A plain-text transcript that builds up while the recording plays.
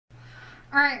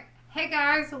Alright, hey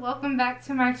guys, welcome back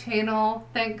to my channel.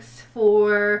 Thanks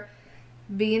for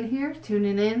being here,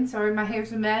 tuning in. Sorry my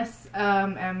hair's a mess,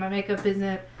 and my makeup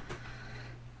isn't.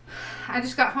 I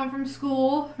just got home from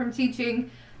school, from teaching,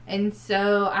 and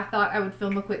so I thought I would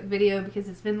film a quick video because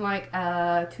it's been like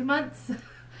 2 months,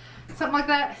 something like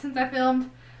that, since I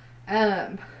filmed.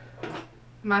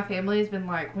 My family's been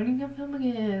like, when are you gonna film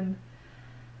again?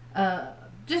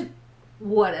 Just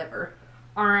whatever.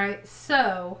 Alright,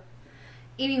 so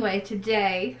anyway,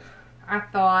 today I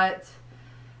thought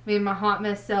me and my hot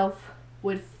mess self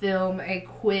would film a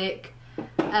quick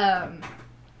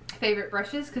favorite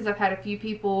brushes, because I've had a few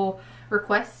people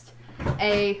request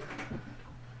a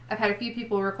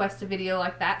video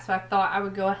like that, so I thought I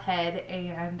would go ahead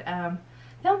and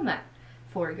film that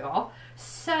for y'all.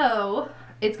 So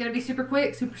it's gonna be super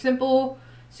quick, super simple,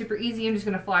 super easy. I'm just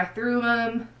gonna fly through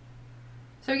them.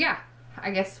 So yeah, I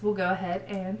guess we'll go ahead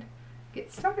and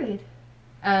get started.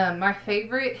 My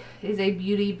favorite is a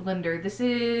beauty blender. This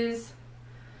is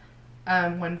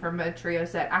one from a trio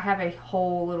set. I have a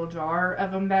whole little jar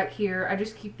of them back here. I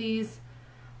just keep these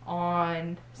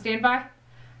on standby.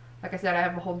 Like I said, I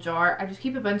have a whole jar. I just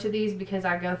keep a bunch of these because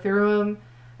I go through them.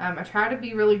 I try to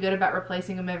be really good about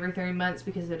replacing them every 3 months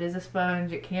because it is a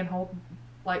sponge. It can hold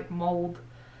like mold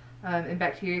and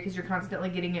bacteria because you're constantly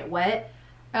getting it wet.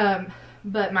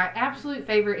 But my absolute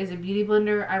favorite is a beauty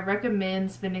blender. I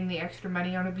recommend spending the extra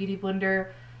money on a beauty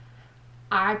blender.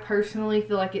 I personally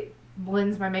feel like it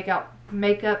blends my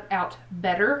makeup out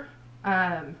better.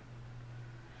 They're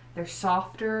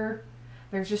softer.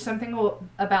 There's just something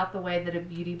about the way that a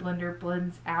beauty blender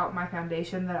blends out my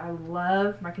foundation that I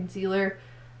love. My concealer,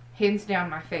 hands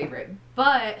down my favorite.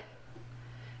 But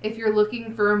if you're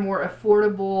looking for a more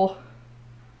affordable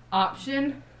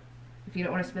option, if you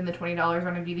don't want to spend the $20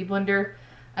 on a beauty blender,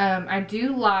 I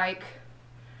do like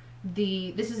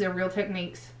this is a Real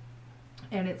Techniques,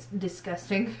 and it's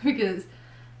disgusting because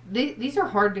these are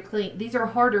hard to clean. These are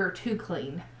harder to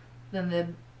clean than the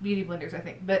beauty blenders, I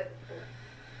think. But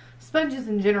sponges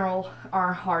in general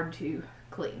are hard to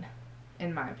clean,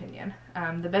 in my opinion.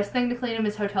 The best thing to clean them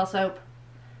is hotel soap.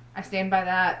 I stand by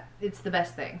that. It's the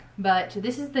best thing. But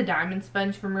this is the diamond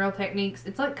sponge from Real Techniques.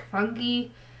 It's like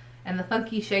funky, and the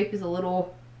funky shape is a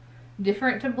little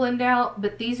different to blend out,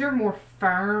 but these are more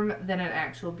firm than an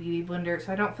actual beauty blender,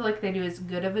 so I don't feel like they do as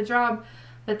good of a job,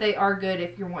 but they are good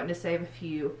if you're wanting to save a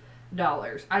few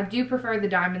dollars. I do prefer the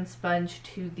diamond sponge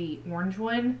to the orange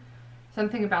one.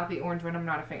 Something about the orange one I'm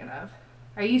not a fan of.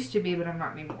 I used to be, but I'm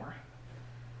not anymore.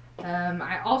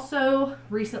 I also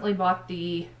recently bought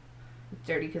it's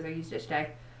dirty because I used it today.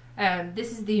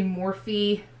 This is the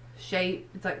Morphe shape.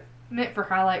 It's like meant for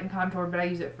highlight and contour, but I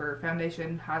use it for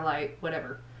foundation, highlight,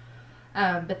 whatever.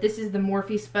 But this is the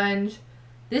Morphe sponge.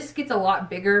 This gets a lot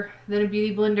bigger than a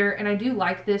beauty blender, and I do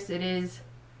like this. It's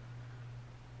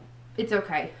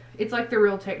okay. It's like the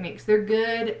Real Techniques. They're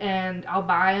good, and I'll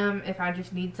buy them if I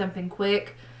just need something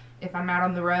quick. If I'm out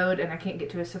on the road and I can't get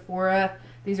to a Sephora.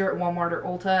 These are at Walmart or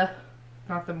Ulta.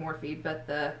 Not the Morphe, but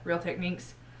the Real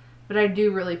Techniques. But I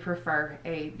do really prefer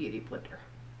a beauty blender.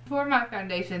 For my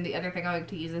foundation, the other thing I like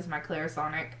to use is my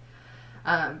Clarisonic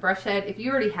brush head. If you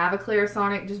already have a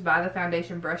Clarisonic, just buy the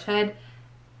foundation brush head.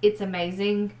 It's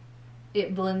amazing.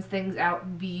 It blends things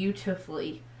out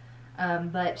beautifully.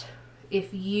 But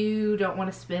if you don't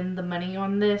want to spend the money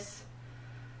on this,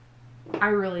 I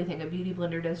really think a beauty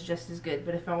blender does just as good.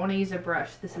 But if I want to use a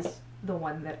brush, this is the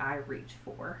one that I reach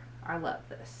for. I love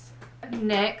this.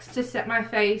 Next, to set my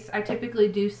face, I typically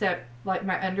do set like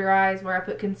my under eyes where I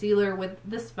put concealer with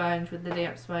the sponge, with the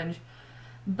damp sponge.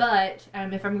 But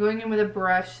if I'm going in with a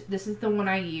brush, this is the one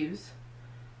I use.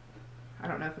 I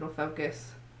don't know if it'll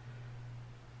focus.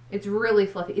 It's really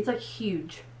fluffy. It's like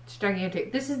huge. It's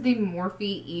gigantic. This is the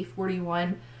Morphe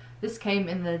E41. This came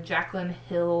in the Jaclyn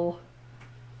Hill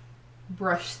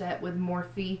brush set with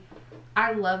Morphe.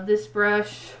 I love this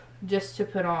brush just to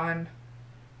put on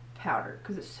powder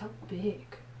because it's so big.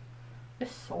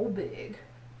 It's so big.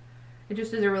 It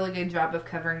just does a really good job of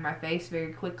covering my face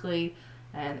very quickly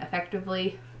and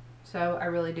effectively, so I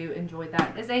really do enjoy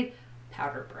that as a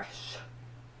powder brush.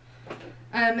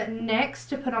 Next,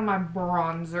 to put on my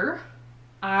bronzer,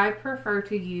 I prefer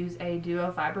to use a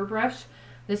duo fiber brush.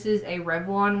 This is a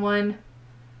Revlon one.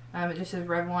 It just says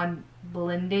Revlon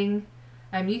blending.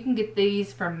 You can get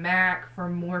these from MAC,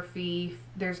 from Morphe.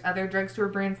 There's other drugstore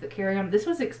brands that carry them. This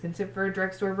was expensive for a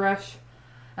drugstore brush,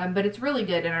 but it's really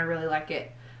good and I really like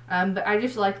it. But I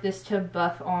just like this to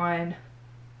buff on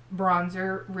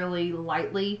bronzer really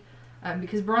lightly,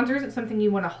 because bronzer isn't something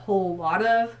you want a whole lot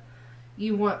of.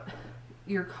 You want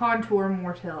your contour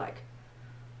more to like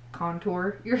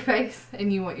contour your face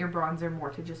and you want your bronzer more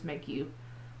to just make you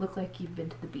look like you've been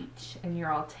to the beach and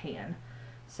you're all tan.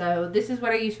 So this is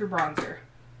what I use for bronzer,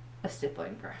 a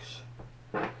stippling brush.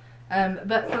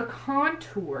 But for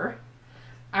contour,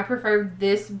 I prefer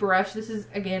this brush. This is,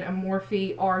 again, a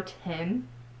Morphe R10.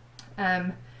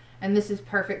 And this is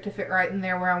perfect to fit right in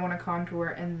there where I want to contour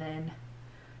and then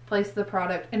place the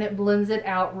product. And it blends it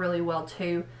out really well,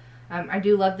 too. I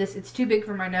do love this. It's too big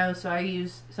for my nose, so I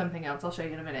use something else. I'll show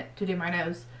you in a minute to do my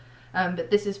nose. But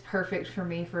this is perfect for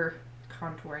me for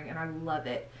contouring, and I love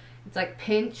it. It's like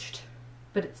pinched,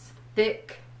 but it's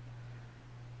thick.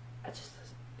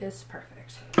 It's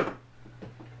perfect.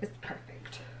 It's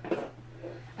perfect.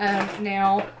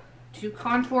 Now, to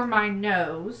contour my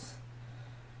nose,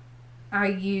 I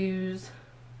use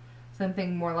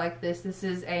something more like this. This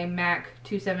is a MAC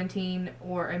 217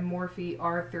 or a Morphe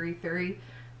R33.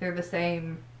 They're the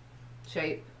same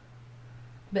shape,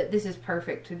 but this is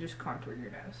perfect to just contour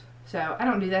your nose. So I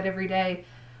don't do that every day.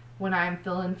 When I'm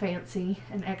feeling fancy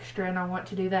and extra and I want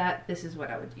to do that, this is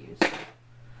what I would use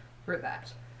for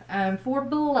that. For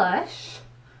blush,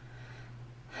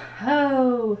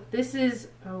 this is,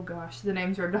 oh gosh, the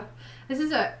names are, this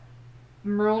is a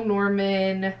Merle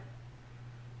Norman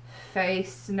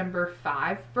Face number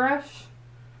 5 brush.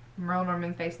 Merle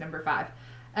Norman Face number 5.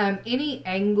 Any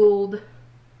angled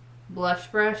blush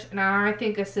brush, and I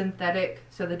think a synthetic,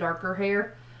 so the darker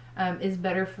hair, is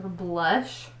better for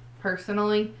blush,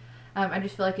 personally. I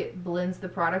just feel like it blends the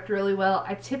product really well.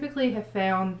 I typically have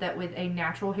found that with a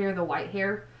natural hair, the white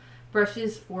hair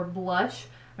brushes for blush,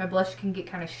 my blush can get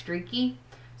kind of streaky.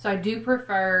 So I do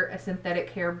prefer a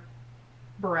synthetic hair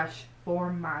brush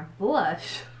for my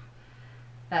blush.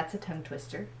 That's a tongue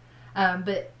twister.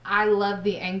 But I love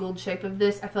the angled shape of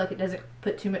this. I feel like it doesn't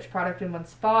put too much product in one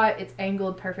spot. It's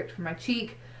angled, perfect for my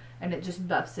cheek, and it just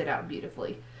buffs it out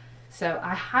beautifully. So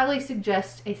I highly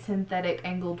suggest a synthetic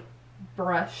angled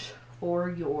brush for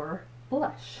your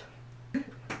blush.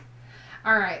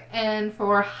 Alright, and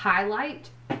for highlight,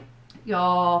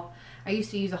 y'all, I used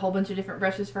to use a whole bunch of different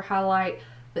brushes for highlight,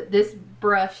 but this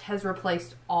brush has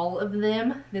replaced all of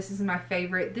them. This is my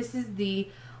favorite. This is the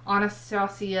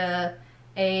Anastasia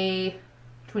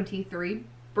A23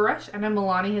 brush. I know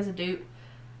Milani has a dupe.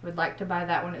 I would like to buy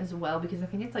that one as well because I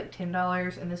think it's like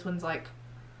 $10 and this one's like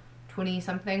 20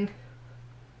 something.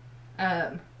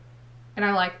 And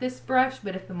I like this brush,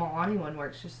 but if the Milani one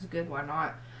works just as good, why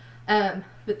not?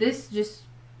 But this just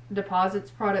deposits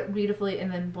product beautifully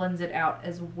and then blends it out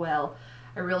as well.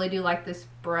 I really do like this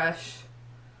brush.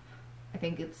 I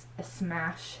think it's a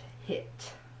smash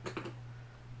hit.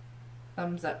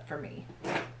 Thumbs up for me.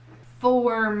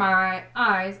 For my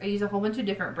eyes, I use a whole bunch of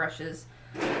different brushes.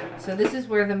 So this is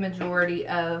where the majority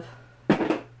of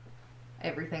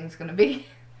everything's gonna be.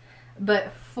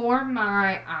 But for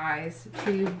my eyes,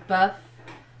 to buff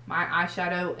my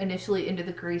eyeshadow initially into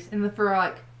the crease, and for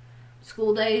like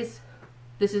school days,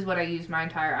 this is what I use my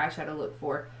entire eyeshadow look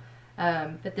for.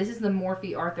 But this is the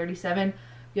Morphe R37.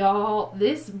 Y'all,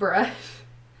 this brush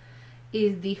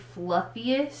is the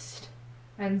fluffiest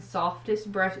and softest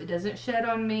brush. It doesn't shed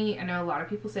on me. I know a lot of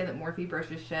people say that Morphe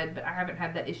brushes shed, but I haven't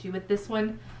had that issue with this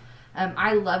one.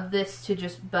 I love this to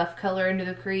just buff color into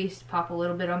the crease, pop a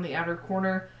little bit on the outer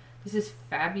corner. This is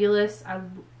fabulous.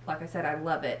 Like I said, I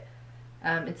love it.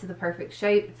 It's the perfect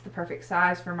shape. It's the perfect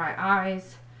size for my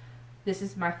eyes. This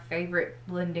is my favorite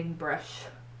blending brush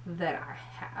that I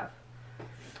have.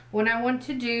 When I want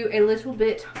to do a little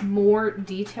bit more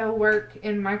detail work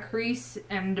in my crease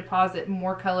and deposit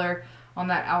more color on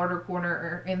that outer corner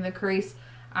or in the crease,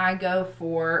 I go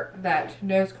for that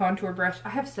nose contour brush. I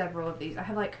have several of these. I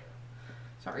have like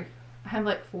 4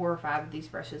 or 5 of these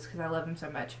brushes because I love them so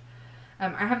much.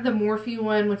 I have the Morphe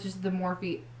one, which is the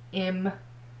Morphe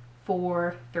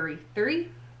M433,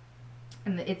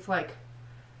 and it's like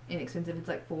inexpensive. It's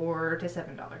like $4 to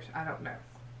 $7. I don't know,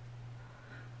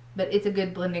 but it's a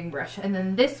good blending brush. And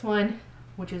then this one,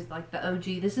 which is like the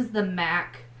OG, this is the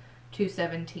MAC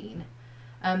 217.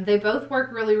 They both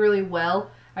work really, really well.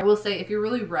 I will say, if you're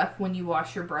really rough when you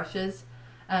wash your brushes,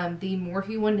 the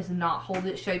Morphe one does not hold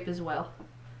its shape as well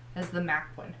as the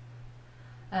MAC one.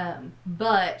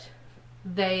 But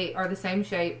they are the same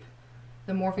shape.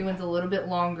 The Morphe one's a little bit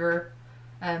longer,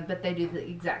 but they do the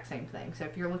exact same thing. So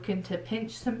if you're looking to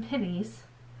pinch some pennies,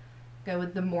 go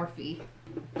with the Morphe.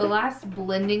 The last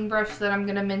blending brush that I'm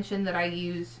going to mention that I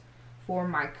use for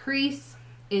my crease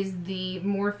is the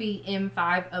Morphe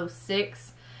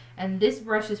M506. And this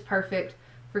brush is perfect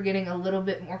for getting a little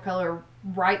bit more color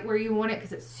right where you want it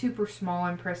because it's super small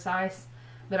and precise.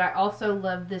 But I also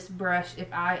love this brush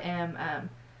if I am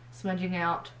smudging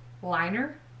out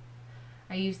liner.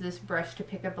 I use this brush to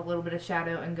pick up a little bit of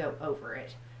shadow and go over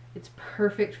it. It's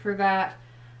perfect for that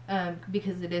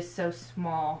because it is so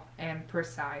small and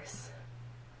precise.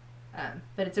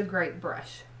 But it's a great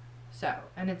brush. So,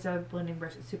 and it's a blending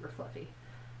brush. It's super fluffy.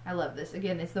 I love this.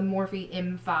 Again, it's the Morphe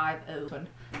M50.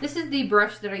 This is the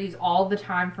brush that I use all the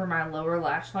time for my lower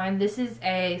lash line. This is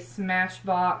a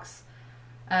Smashbox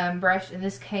brush, and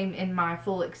this came in my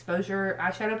full exposure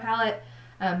eyeshadow palette.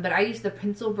 But I use the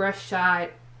pencil brush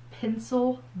side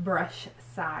to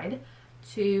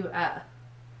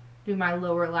do my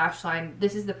lower lash line.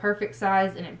 This is the perfect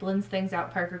size, and it blends things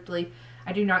out perfectly.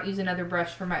 I do not use another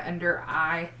brush for my under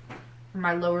eye, for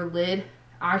my lower lid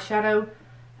eyeshadow.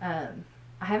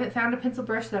 I haven't found a pencil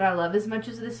brush that I love as much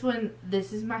as this one.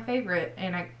 This is my favorite,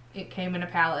 and it came in a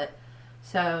palette.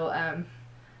 So,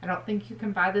 I don't think you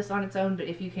can buy this on its own, but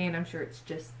if you can, I'm sure it's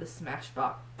just the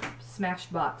Smashbox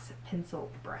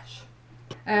pencil brush.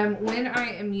 When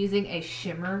I am using a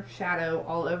shimmer shadow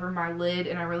all over my lid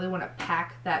and I really want to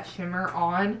pack that shimmer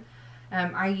on,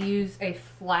 I use a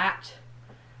flat,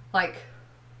 like,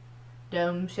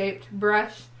 dome-shaped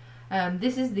brush.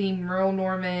 This is the Merle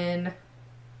Norman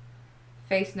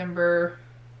Face Number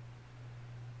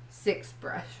 6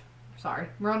 brush. Sorry,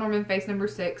 Merle Norman Face Number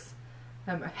 6.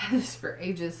 I've had this for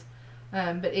ages.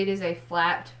 But it is a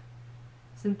flat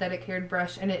synthetic haired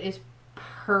brush, and it is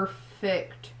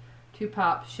perfect to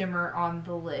pop shimmer on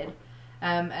the lid.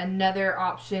 Another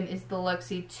option is the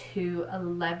Luxie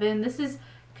 211. This is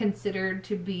considered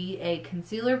to be a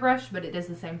concealer brush, but it does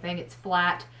the same thing. It's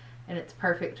flat, and it's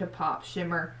perfect to pop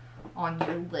shimmer on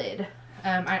your lid.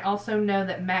 I also know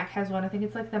that MAC has one. I think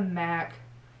it's like the MAC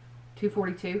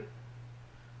 242.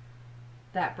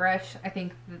 That brush. I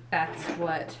think that's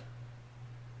what,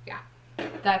 yeah,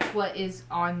 that's what is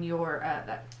on your,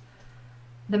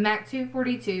 the MAC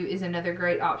 242 is another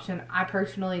great option. I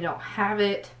personally don't have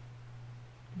it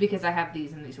because I have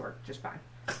these and these work just fine.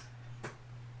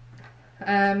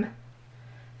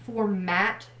 For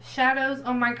matte shadows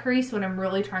on my crease, when I'm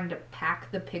really trying to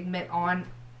pack the pigment on,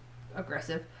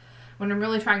 when I'm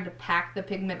really trying to pack the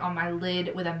pigment on my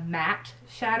lid with a matte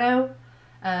shadow,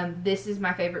 this is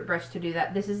my favorite brush to do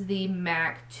that. This is the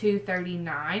MAC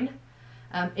 239,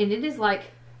 and it is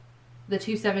like the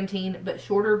 217, but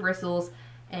shorter bristles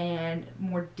and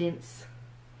more dense,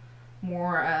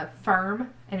 more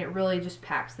firm, and it really just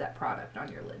packs that product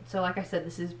on your lid. So like I said,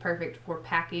 this is perfect for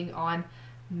packing on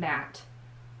matte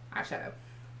eyeshadow.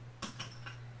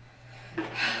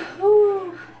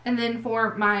 Ooh. And then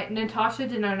for my Natasha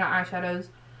Denona eyeshadows,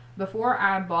 before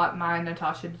I bought my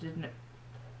Natasha Denona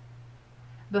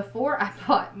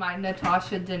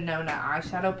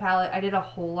eyeshadow palette, I did a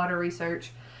whole lot of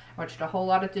research, watched a whole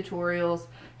lot of tutorials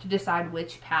to decide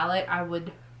which palette that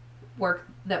would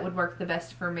work the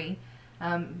best for me,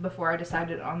 before I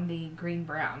decided on the green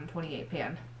brown 28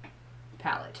 pan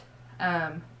palette.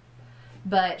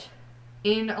 But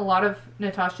in a lot of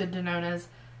Natasha Denona's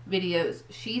videos,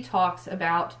 she talks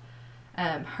about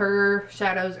her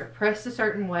shadows are pressed a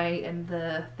certain way, and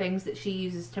the things that she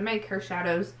uses to make her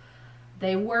shadows,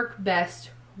 they work best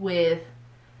with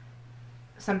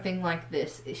something like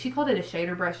this. She called it a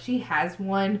shader brush. She has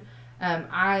one.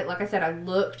 Like I said, I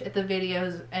looked at the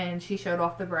videos and she showed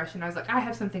off the brush, and I was like, I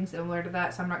have something similar to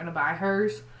that, so I'm not going to buy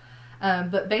hers.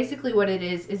 But basically what it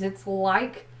is it's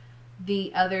like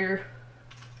the other,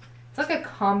 it's like a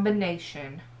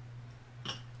combination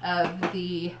of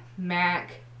the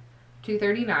MAC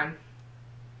 239,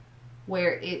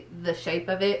 where the shape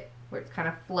of it, where it's kind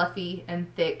of fluffy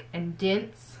and thick and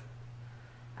dense,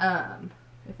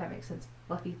 if that makes sense,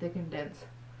 fluffy, thick, and dense,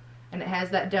 and it has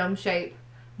that dome shape,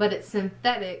 but it's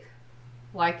synthetic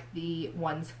like the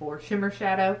ones for shimmer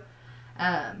shadow,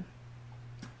 and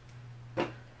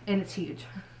it's huge.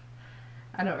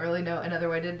 I don't really know another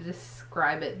way to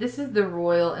describe it. This is the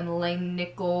Royal and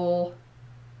Langnickel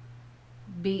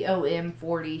BOM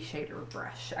 40 shader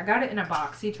brush. I got it in a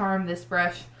BoxyCharm, this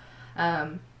brush,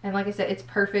 and like I said, it's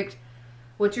perfect.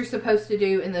 What you're supposed to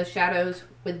do in those shadows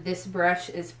with this brush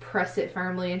is press it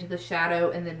firmly into the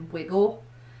shadow and then wiggle,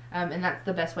 and that's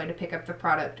the best way to pick up the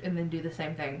product, and then do the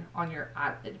same thing on your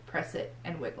eyelid, press it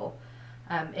and wiggle,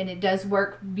 and it does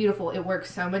work beautiful. It works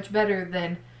so much better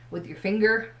than with your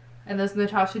finger and those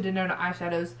Natasha Denona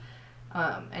eyeshadows,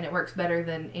 and it works better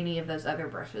than any of those other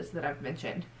brushes that I've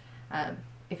mentioned.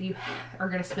 If you are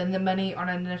going to spend the money on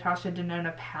a Natasha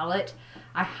Denona palette,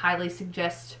 I highly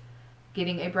suggest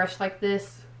getting a brush like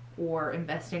this or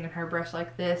investing in her brush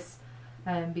like this,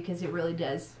 because it really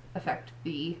does affect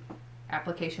the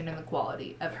application and the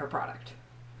quality of her product.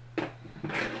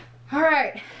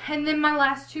 Alright, and then my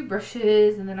last two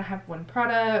brushes, and then I have one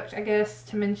product, I guess,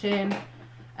 to mention.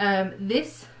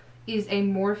 This is a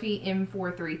Morphe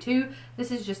M432.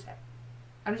 This is just,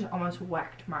 I just almost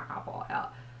whacked my eyeball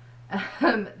out.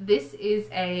 This is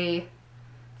a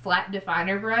flat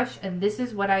definer brush, and this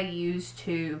is what I use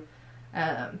to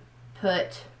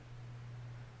put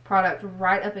product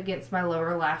right up against my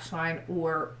lower lash line,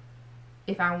 or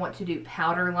if I want to do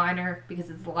powder liner because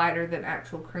it's lighter than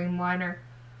actual cream liner,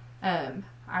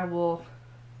 I will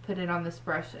put it on this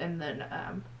brush and then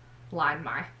line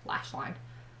my lash line.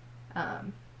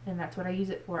 And that's what I use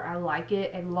it for. I like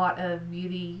it. A lot of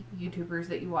beauty YouTubers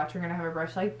that you watch are going to have a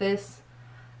brush like this,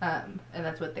 and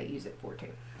that's what they use it for too.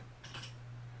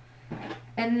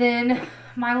 And then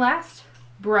my last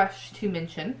brush to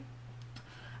mention,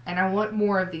 and I want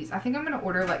more of these. I think I'm going to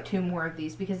order like 2 more of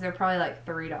these because they're probably like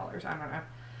 $3. I don't know.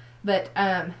 But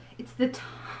it's the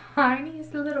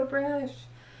tiniest little brush.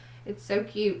 It's so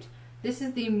cute. This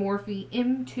is the Morphe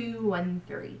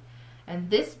M213. And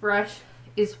this brush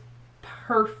is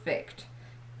perfect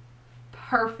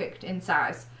in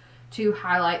size to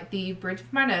highlight the bridge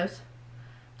of my nose,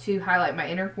 to highlight my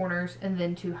inner corners, and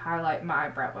then to highlight my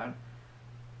brow bone.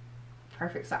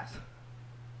 Perfect size.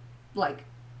 Like,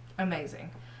 amazing.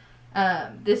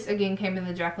 This again came in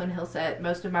the Jaclyn Hill set.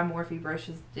 Most of my Morphe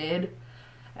brushes did.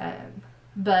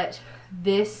 But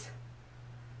this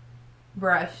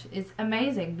brush is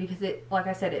amazing because it, like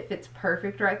I said, it fits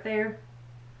perfect right there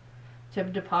to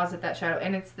deposit that shadow,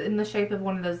 and it's in the shape of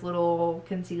one of those little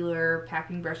concealer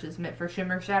packing brushes meant for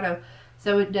shimmer shadow,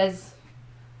 so it does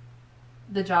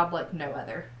the job like no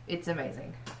other. It's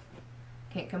amazing.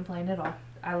 Can't complain at all.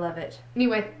 I love it.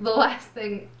 Anyway, the last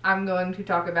thing I'm going to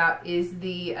talk about is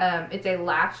the it's a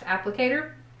lash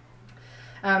applicator,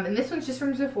 and this one's just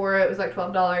from Sephora. It was like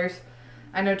 $12.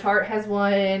 I know Tarte has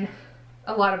one.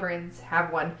 A lot of brands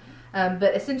have one,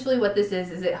 but essentially what this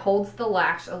is it holds the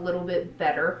lash a little bit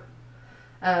better.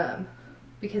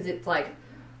 Because it's like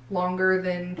longer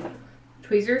than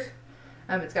tweezers.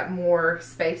 It's got more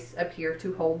space up here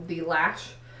to hold the lash,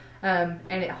 and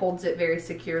it holds it very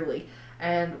securely.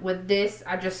 And with this,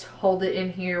 I just hold it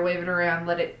in here, wave it around,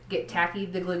 let it get tacky,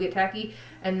 the glue get tacky,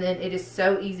 and then it is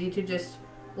so easy to just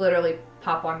literally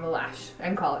pop on the lash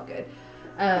and call it good.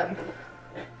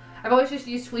 I've always just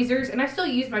used tweezers, and I still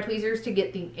use my tweezers to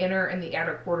get the inner and the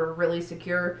outer quarter really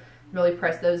secure, really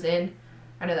press those in.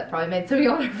 I know that probably made some of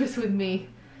y'all nervous with me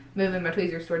moving my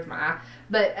tweezers towards my eye.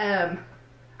 But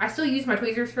I still use my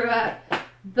tweezers for that.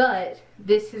 But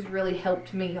this has really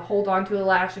helped me hold on to a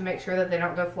lash and make sure that they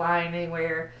don't go flying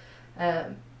anywhere.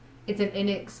 It's an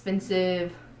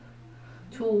inexpensive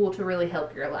tool to really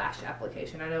help your lash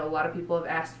application. I know a lot of people have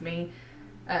asked me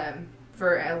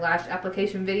for a lash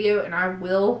application video, and I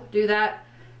will do that.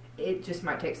 It just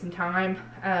might take some time.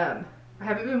 I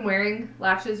haven't been wearing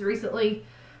lashes recently.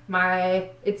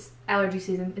 It's allergy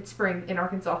season. It's spring in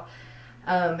Arkansas,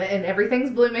 and everything's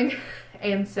blooming,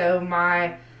 and so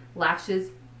my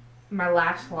lashes, my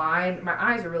lash line, my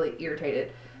eyes are really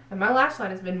irritated, and my lash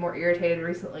line has been more irritated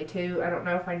recently too. I don't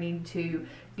know if I need to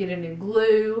get a new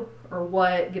glue or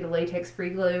what, get a latex free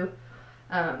glue,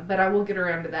 but I will get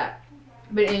around to that.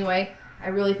 But anyway, I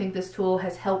really think this tool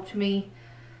has helped me,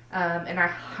 and I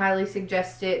highly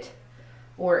suggest it,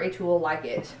 or a tool like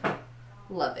it.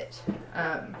 Love it.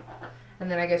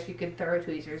 And then I guess you could throw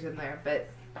tweezers in there, but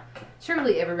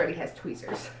surely everybody has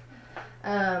tweezers.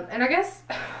 And I guess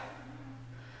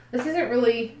this isn't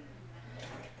really,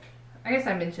 I guess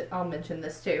I'll mention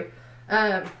this too.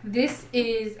 This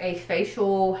is a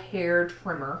facial hair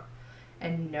trimmer,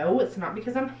 and no, it's not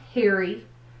because I'm hairy.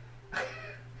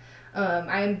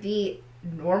 I have the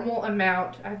normal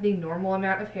amount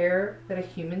of hair that a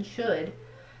human should.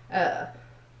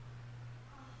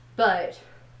 But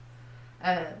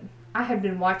I had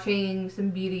been watching some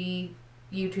beauty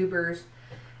YouTubers,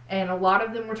 and a lot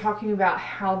of them were talking about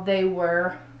how they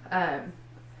were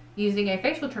using a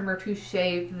facial trimmer to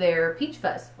shave their peach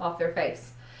fuzz off their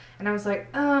face. And I was like,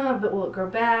 oh, but will it grow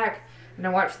back? And I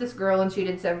watched this girl, and she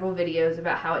did several videos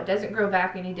about how it doesn't grow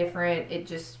back any different. It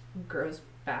just grows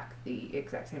back the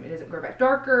exact same. It doesn't grow back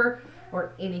darker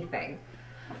or anything.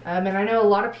 And I know a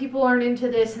lot of people aren't into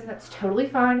this, and that's totally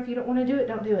fine. If you don't want to do it,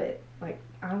 don't do it. Like,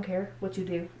 I don't care what you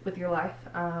do with your life.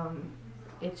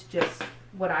 It's just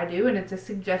what I do, and it's a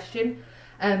suggestion.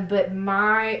 But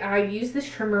I use this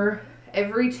trimmer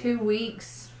every 2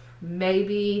 weeks,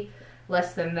 maybe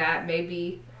less than that,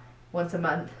 maybe once a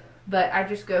month. But I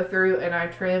just go through and I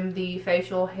trim the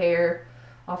facial hair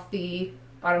off the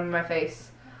bottom of my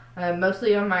face,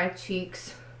 mostly on my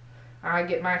cheeks. I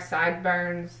get my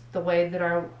sideburns the way that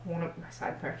I want my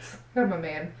sideburns. I'm a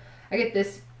man. I get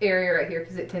this area right here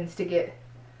because it tends to get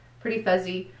pretty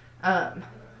fuzzy.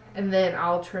 And then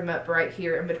I'll trim up right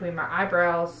here in between my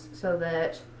eyebrows so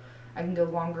that I can go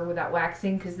longer without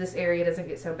waxing, because this area doesn't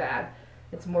get so bad.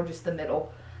 It's more just the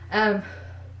middle.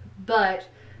 But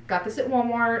got this at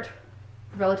Walmart,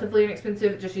 relatively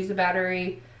inexpensive. Just use a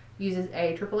battery, uses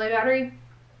a AAA battery.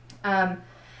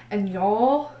 And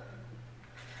y'all,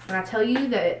 when I tell you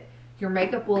that your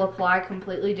makeup will apply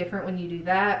completely different when you do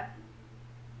that,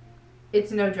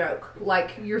 it's no joke.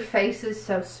 Like, your face is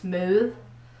so smooth,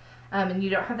 and you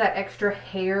don't have that extra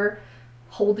hair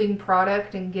holding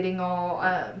product and getting all,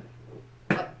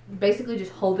 basically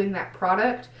just holding that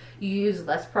product. You use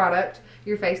less product.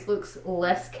 Your face looks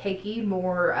less cakey,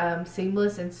 more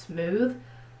seamless and smooth.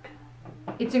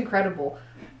 It's incredible.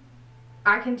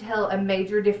 I can tell a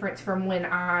major difference from when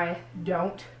I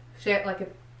don't shed, like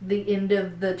at the end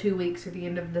of the 2 weeks or the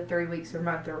end of the 3 weeks or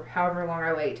month or however long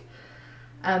I wait.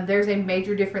 There's a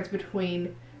major difference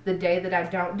between the day that I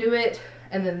don't do it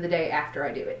and then the day after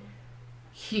I do it.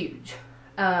 Huge.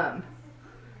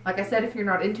 Like I said, if you're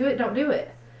not into it, don't do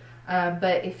it.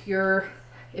 But if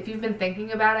you've been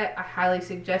thinking about it, I highly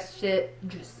suggest it.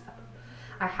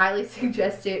 I highly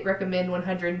suggest it. Recommend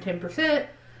 110%.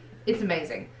 It's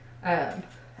amazing. And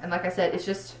like I said, it's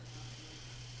just,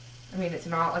 I mean, it's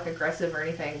not like aggressive or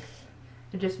anything.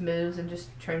 It just moves and just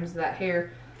trims that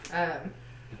hair.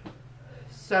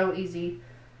 So easy.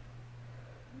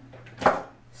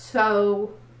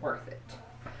 So worth it.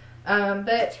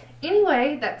 But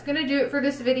anyway, that's gonna do it for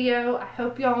this video. I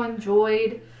hope y'all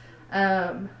enjoyed.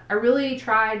 I really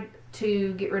tried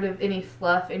to get rid of any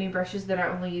fluff, any brushes that I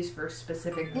only use for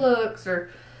specific looks or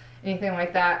anything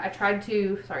like that. I tried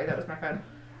to, sorry, that was my phone.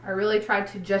 I really tried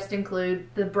to just include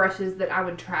the brushes that I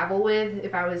would travel with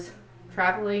if I was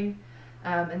traveling,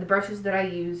 and the brushes that I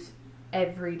use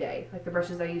every day, like the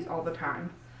brushes I use all the time,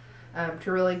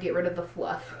 to really get rid of the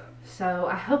fluff. So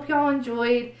I hope y'all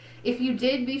enjoyed. If you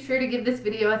did, be sure to give this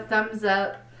video a thumbs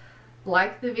up,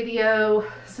 like the video,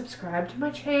 subscribe to my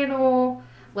channel,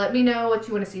 let me know what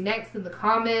you want to see next in the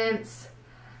comments.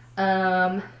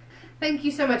 Thank you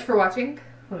so much for watching.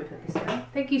 Let me put this down.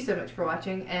 Thank you so much for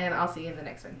watching, and I'll see you in the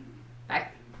next one. Bye.